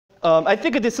I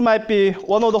think this might be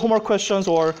one of the homework questions,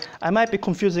 or I might be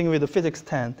confusing with the physics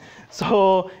 10.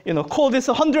 So, call this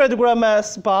 100-gram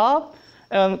mass Bob,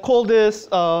 and call this,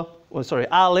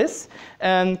 Alice,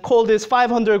 and call this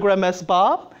 500-gram mass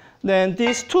Bob. Then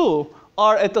these two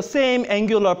are at the same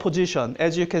angular position,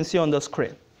 as you can see on the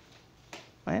screen,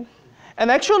 right? And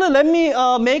actually, let me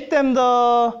make them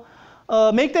the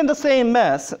same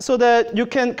mass so that you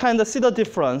can kind of see the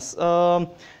difference.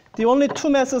 The only two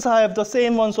masses I have the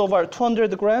same ones over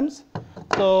 200 grams.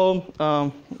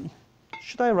 So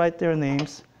should I write their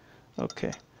names?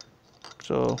 Okay.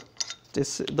 So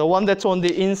the one that's on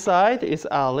the inside is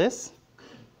Alice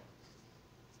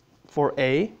for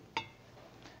A.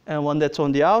 And one that's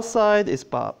on the outside is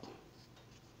Bob,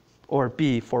 or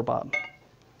B for Bob.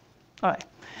 All right.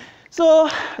 So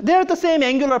they're at the same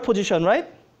angular position, right?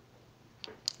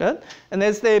 Good. And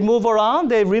as they move around,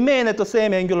 they remain at the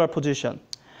same angular position.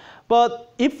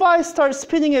 But if I start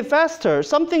spinning it faster,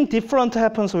 something different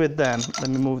happens with them. Let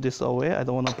me move this away. I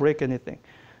don't want to break anything.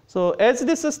 So as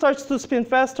this starts to spin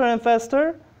faster and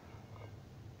faster,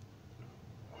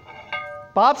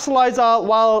 Bob slides out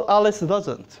while Alice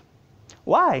doesn't.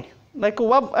 Why? I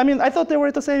thought they were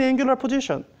at the same angular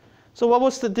position. So what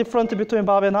was the difference between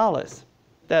Bob and Alice?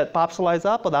 That Bob slides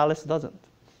up, but Alice doesn't.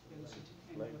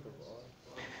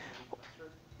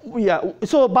 Yeah,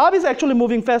 so Bob is actually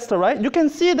moving faster, right? You can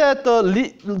see that the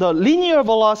linear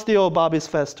velocity of Bob is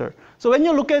faster. So when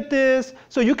you look at this,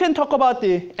 so you can talk about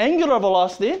the angular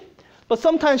velocity, but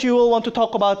sometimes you will want to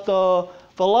talk about the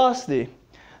velocity.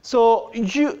 So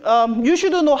you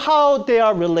should know how they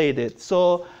are related.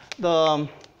 So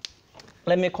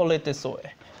let me call it this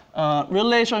way.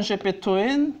 Relationship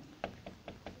between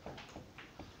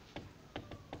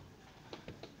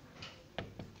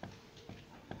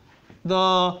the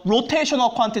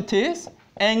rotational quantities,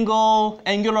 angle,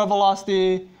 angular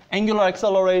velocity, angular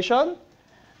acceleration,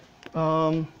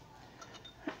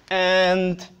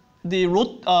 and the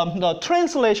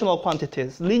translational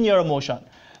quantities, linear motion,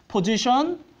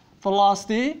 position,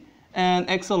 velocity, and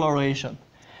acceleration.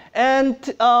 And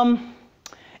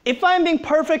if I'm being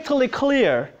perfectly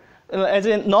clear, as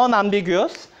in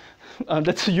non-ambiguous,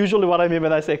 that's usually what I mean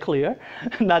when I say clear,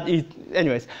 not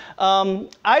anyways.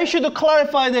 I should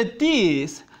clarify that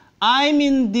I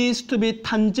mean these to be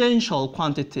tangential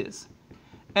quantities.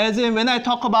 As in when I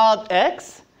talk about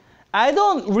x, I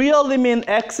don't really mean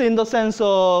x in the sense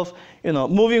of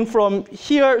moving from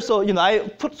here. So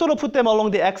I sort of put them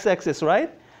along the x-axis,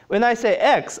 right? When I say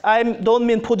x, I don't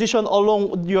mean position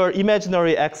along your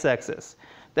imaginary x-axis.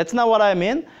 That's not what I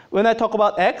mean. When I talk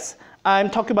about x, I'm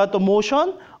talking about the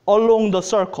motion along the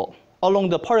circle, along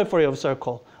the periphery of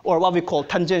circle, or what we call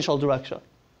tangential direction.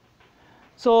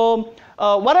 So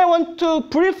what I want to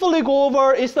briefly go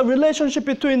over is the relationship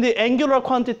between the angular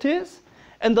quantities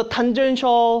and the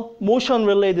tangential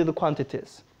motion-related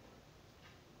quantities.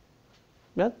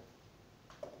 Yeah?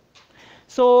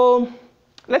 So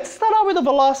let's start out with the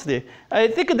velocity. I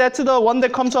think that's the one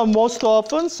that comes up most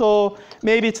often, so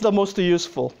maybe it's the most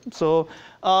useful. So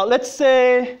let's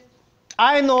say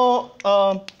I know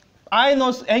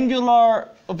angular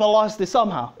velocity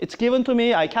somehow. It's given to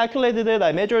me, I calculated it,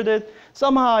 I measured it.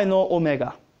 Somehow I know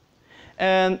omega.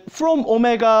 And from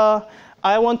omega,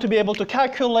 I want to be able to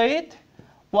calculate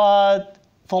what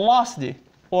velocity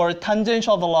or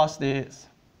tangential velocity is.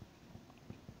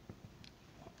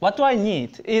 What do I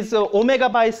need? Is omega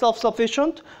by itself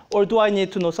sufficient, or do I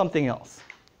need to know something else?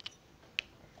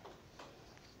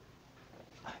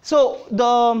 So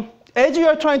as you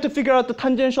are trying to figure out the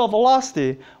tangential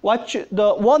velocity,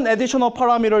 the one additional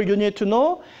parameter you need to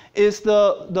know is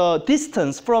the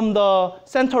distance from the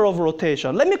center of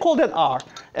rotation. Let me call that r.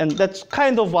 And that's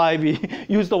kind of why we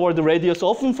use the word radius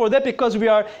often for that, because we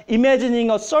are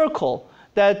imagining a circle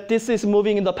that this is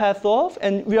moving in the path of,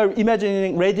 and we are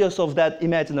imagining radius of that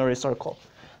imaginary circle.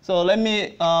 So let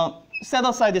me set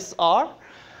aside this r.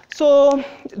 So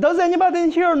does anybody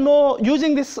in here know,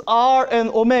 using this r and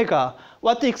omega,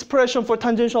 what the expression for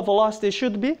tangential velocity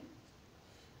should be?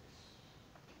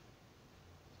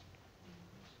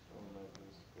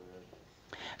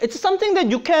 It's something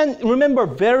that you can remember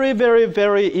very, very,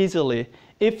 very easily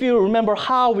if you remember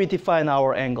how we define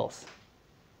our angles.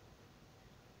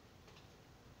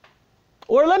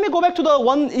 Or let me go back to the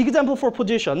one example for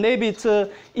position. Maybe it's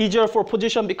easier for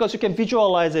position because you can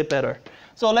visualize it better.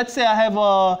 So let's say I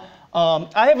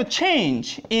have a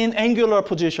change in angular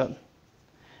position.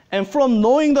 And from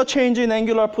knowing the change in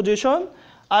angular position,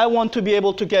 I want to be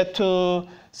able to get to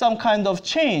some kind of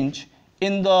change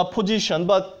in the position,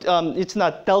 but it's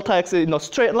not delta x in a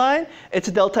straight line. It's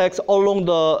delta x along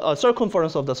the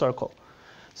circumference of the circle.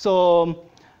 So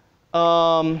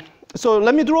So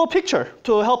let me draw a picture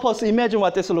to help us imagine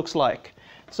what this looks like.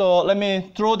 So let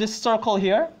me draw this circle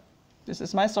here. This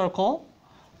is my circle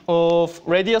of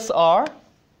radius r.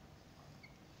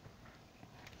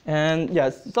 And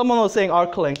yes, someone was saying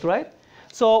arc length, right?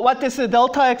 So what this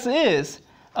delta x is,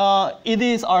 it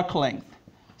is arc length.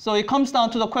 So it comes down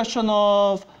to the question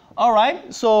of, all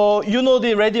right, so you know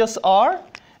the radius r,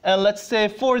 and let's say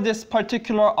for this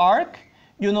particular arc,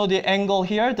 you know the angle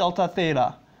here, delta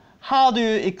theta. How do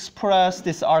you express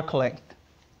this arc length?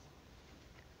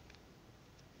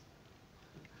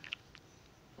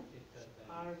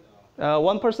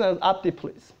 One person has Abdi,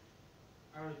 please.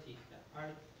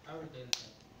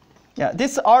 Yeah,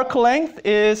 this arc length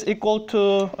is equal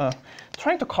to,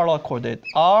 trying to color code it,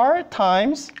 r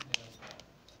times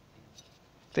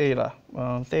theta.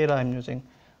 Theta I'm using,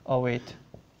 oh wait,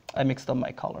 I mixed up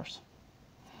my colors.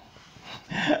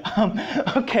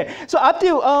 Okay, so Abdi,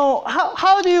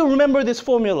 how do you remember this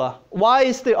formula? Why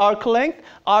is the arc length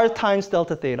r times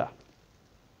delta theta?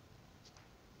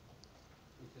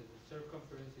 Because the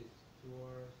circumference is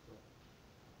 2r, so,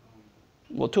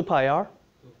 Well, 2 pi r?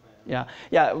 2 pi r.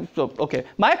 Yeah, so, okay.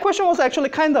 My question was actually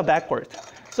kind of backward.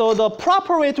 So the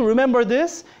proper way to remember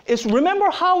this is remember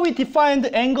how we defined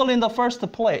the angle in the first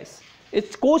place.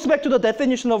 It goes back to the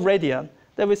definition of radian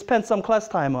that we spent some class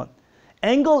time on.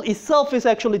 Angle itself is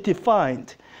actually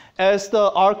defined as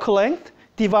the arc length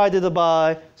divided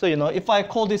by, so if I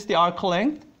call this the arc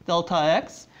length, delta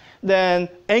x, then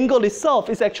angle itself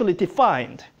is actually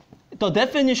defined. The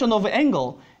definition of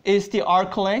angle is the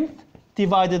arc length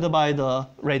divided by the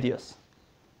radius.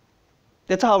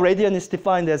 That's how radian is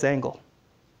defined as angle.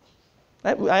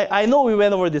 I know we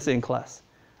went over this in class.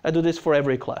 I do this for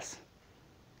every class.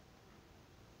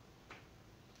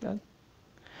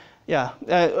 Yeah,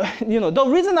 the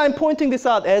reason I'm pointing this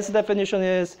out as definition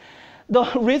is the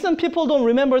reason people don't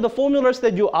remember the formulas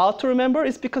that you ought to remember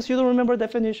is because you don't remember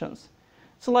definitions.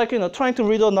 It's like trying to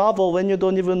read a novel when you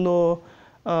don't even know,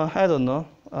 I don't know,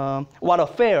 what a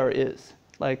fair is.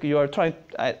 Like you are trying,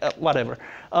 whatever.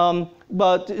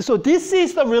 But so this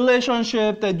is the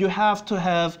relationship that you have to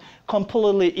have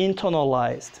completely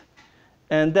internalized.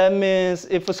 And that means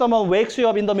if someone wakes you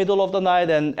up in the middle of the night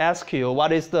and asks you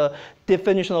what is the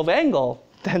definition of angle,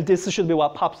 then this should be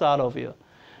what pops out of you.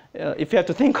 If you have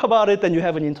to think about it, then you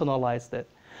haven't internalized it.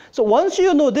 So once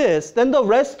you know this, then the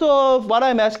rest of what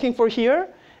I'm asking for here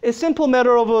is simple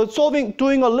matter of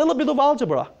doing a little bit of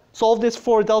algebra. Solve this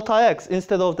for delta x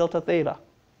instead of delta theta.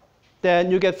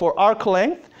 Then you get for arc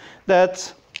length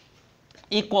that's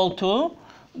equal to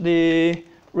the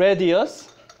radius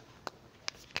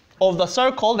of the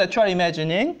circle that you're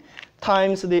imagining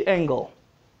times the angle,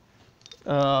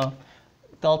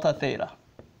 delta theta.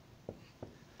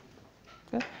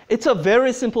 Okay? It's a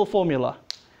very simple formula.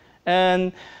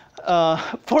 And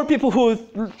for people who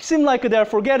seem like they're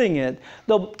forgetting it,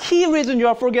 the key reason you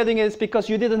are forgetting it is because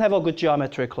you didn't have a good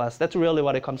geometry class. That's really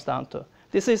what it comes down to.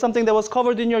 This is something that was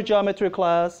covered in your geometry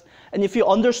class. And if you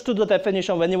understood the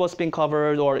definition when it was being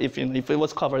covered, or if it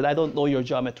was covered, I don't know your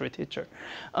geometry teacher,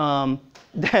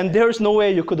 then there's no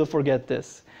way you could forget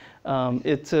this. Now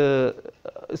is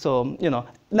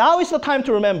the time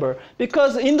to remember.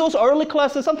 Because in those early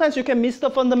classes, sometimes you can miss the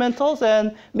fundamentals,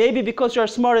 and maybe because you're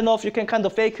smart enough, you can kind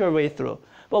of fake your way through.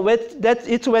 But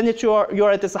it's when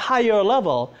you're at this higher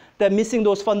level that missing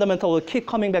those fundamentals will keep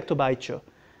coming back to bite you.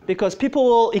 Because people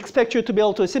will expect you to be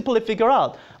able to simply figure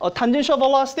out a tangential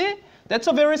velocity. That's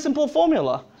a very simple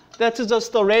formula. That's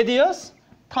just the radius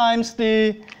times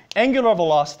the angular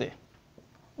velocity.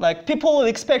 Like people will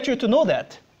expect you to know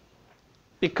that.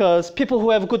 Because people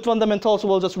who have good fundamentals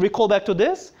will just recall back to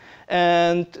this.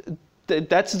 And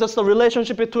that's just the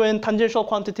relationship between tangential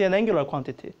quantity and angular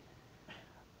quantity.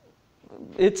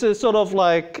 It's a sort of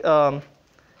like,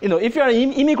 if you're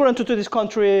an immigrant to this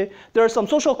country, there are some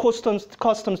social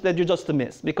customs that you just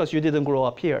miss because you didn't grow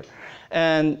up here.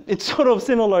 And it's sort of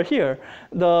similar here.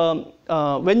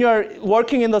 When you're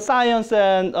working in the science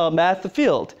and math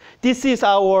field, this is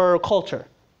our culture.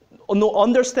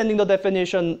 Understanding the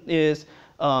definition is,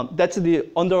 that's the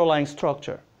underlying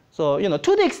structure. So,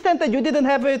 to the extent that you didn't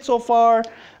have it so far,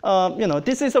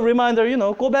 this is a reminder,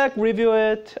 go back, review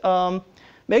it.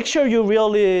 Make sure you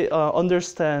really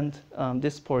understand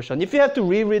this portion. If you have to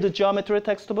reread the geometry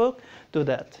textbook, do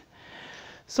that.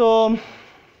 So,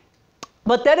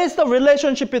 but that is the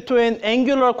relationship between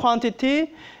angular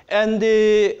quantity and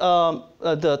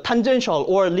the tangential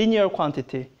or linear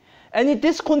quantity. And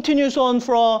this continues on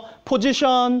from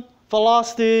position,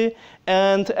 velocity,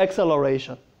 and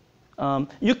acceleration.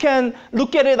 You can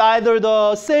look at it either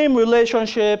the same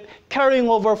relationship carrying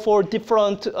over for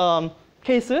different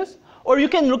cases, Or you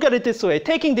can look at it this way,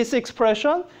 taking this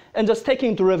expression and just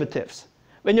taking derivatives.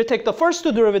 When you take the first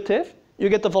two derivatives, you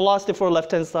get the velocity for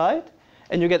left-hand side,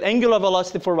 and you get angular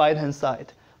velocity for right-hand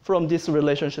side from these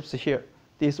relationships here,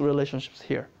 these relationships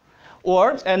here.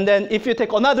 And then if you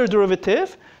take another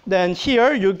derivative, then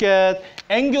here you get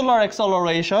angular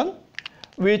acceleration,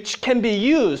 which can be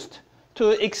used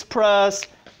to express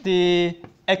the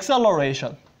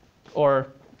acceleration or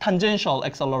tangential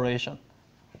acceleration.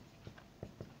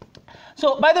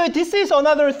 So by the way, this is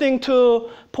another thing to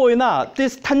point out.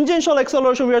 This tangential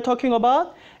acceleration we are talking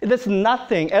about, it has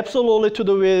nothing absolutely to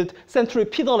do with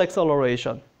centripetal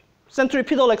acceleration.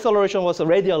 Centripetal acceleration was a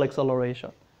radial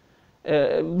acceleration.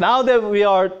 Now that we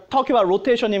are talking about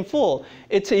rotation in full,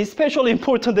 it's especially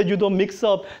important that you don't mix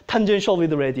up tangential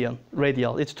with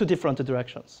radial. It's two different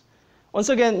directions. Once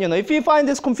again, if you find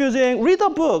this confusing, read a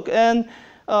book. And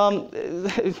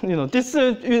this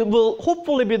will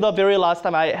hopefully be the very last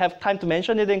time I have time to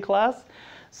mention it in class.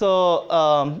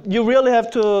 So you really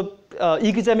have to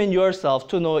examine yourself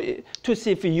to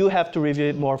see if you have to review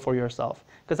it more for yourself.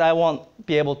 Because I won't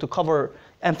be able to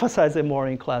emphasize it more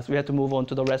in class. We have to move on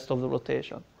to the rest of the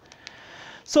rotation.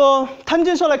 So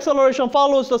tangential acceleration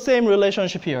follows the same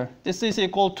relationship here. This is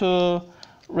equal to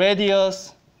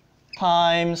radius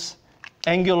times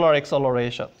angular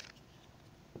acceleration.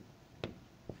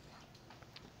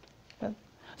 Okay.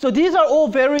 So these are all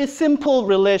very simple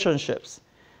relationships.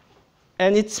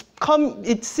 And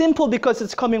it's simple because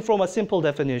it's coming from a simple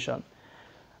definition.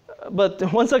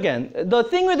 But once again, the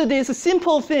thing with these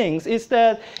simple things is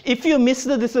that if you miss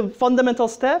this fundamental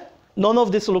step, none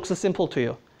of this looks simple to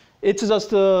you. It's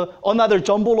just another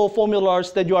jumble of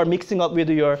formulas that you are mixing up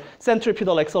with your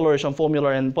centripetal acceleration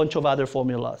formula and a bunch of other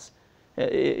formulas.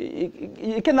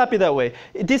 It cannot be that way.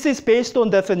 This is based on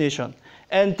definition.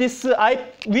 And I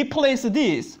replace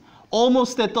these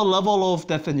almost at the level of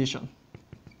definition.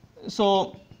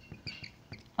 So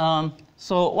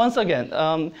once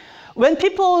again, when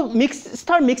people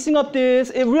start mixing up this,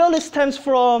 it really stems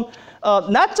from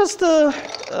not just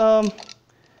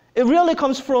it really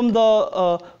comes from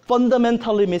the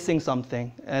fundamentally missing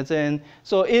something.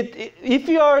 So if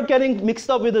you are getting mixed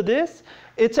up with this,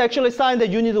 it's actually a sign that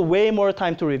you need way more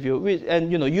time to review.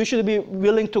 And you should be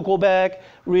willing to go back,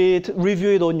 review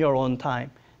it on your own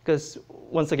time. Because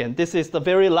once again, this is the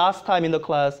very last time in the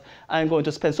class I'm going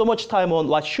to spend so much time on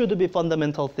what should be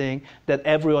fundamental thing that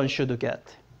everyone should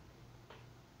get.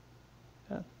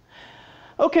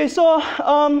 Okay, so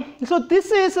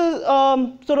this is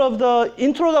sort of the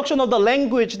introduction of the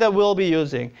language that we'll be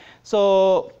using.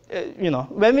 So,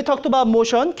 when we talked about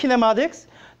motion, kinematics,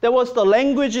 that was the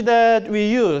language that we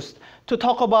used to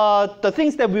talk about the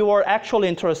things that we were actually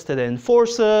interested in,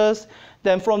 forces.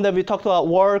 Then from there we talked about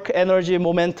work, energy,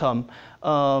 momentum.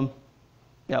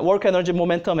 Work, energy,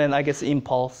 momentum, and I guess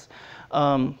impulse.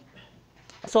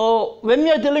 So when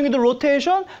we are dealing with the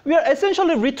rotation, we are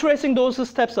essentially retracing those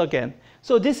steps again.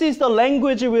 So this is the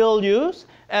language we'll use.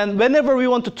 And whenever we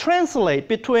want to translate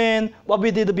between what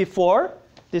we did before,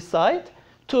 this side,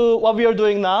 to what we are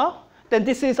doing now, then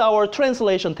this is our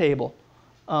translation table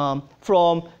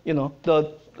from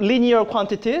the linear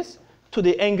quantities to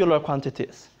the angular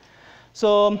quantities.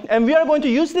 So, and we are going to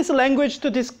use this language to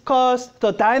discuss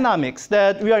the dynamics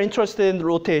that we are interested in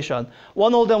rotation.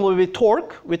 One of them will be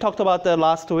torque. We talked about that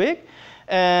last week.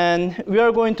 And we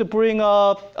are going to bring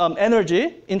up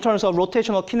energy in terms of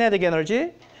rotational kinetic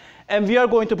energy. And we are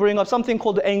going to bring up something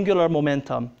called angular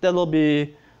momentum. That will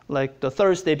be like the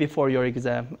Thursday before your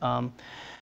exam.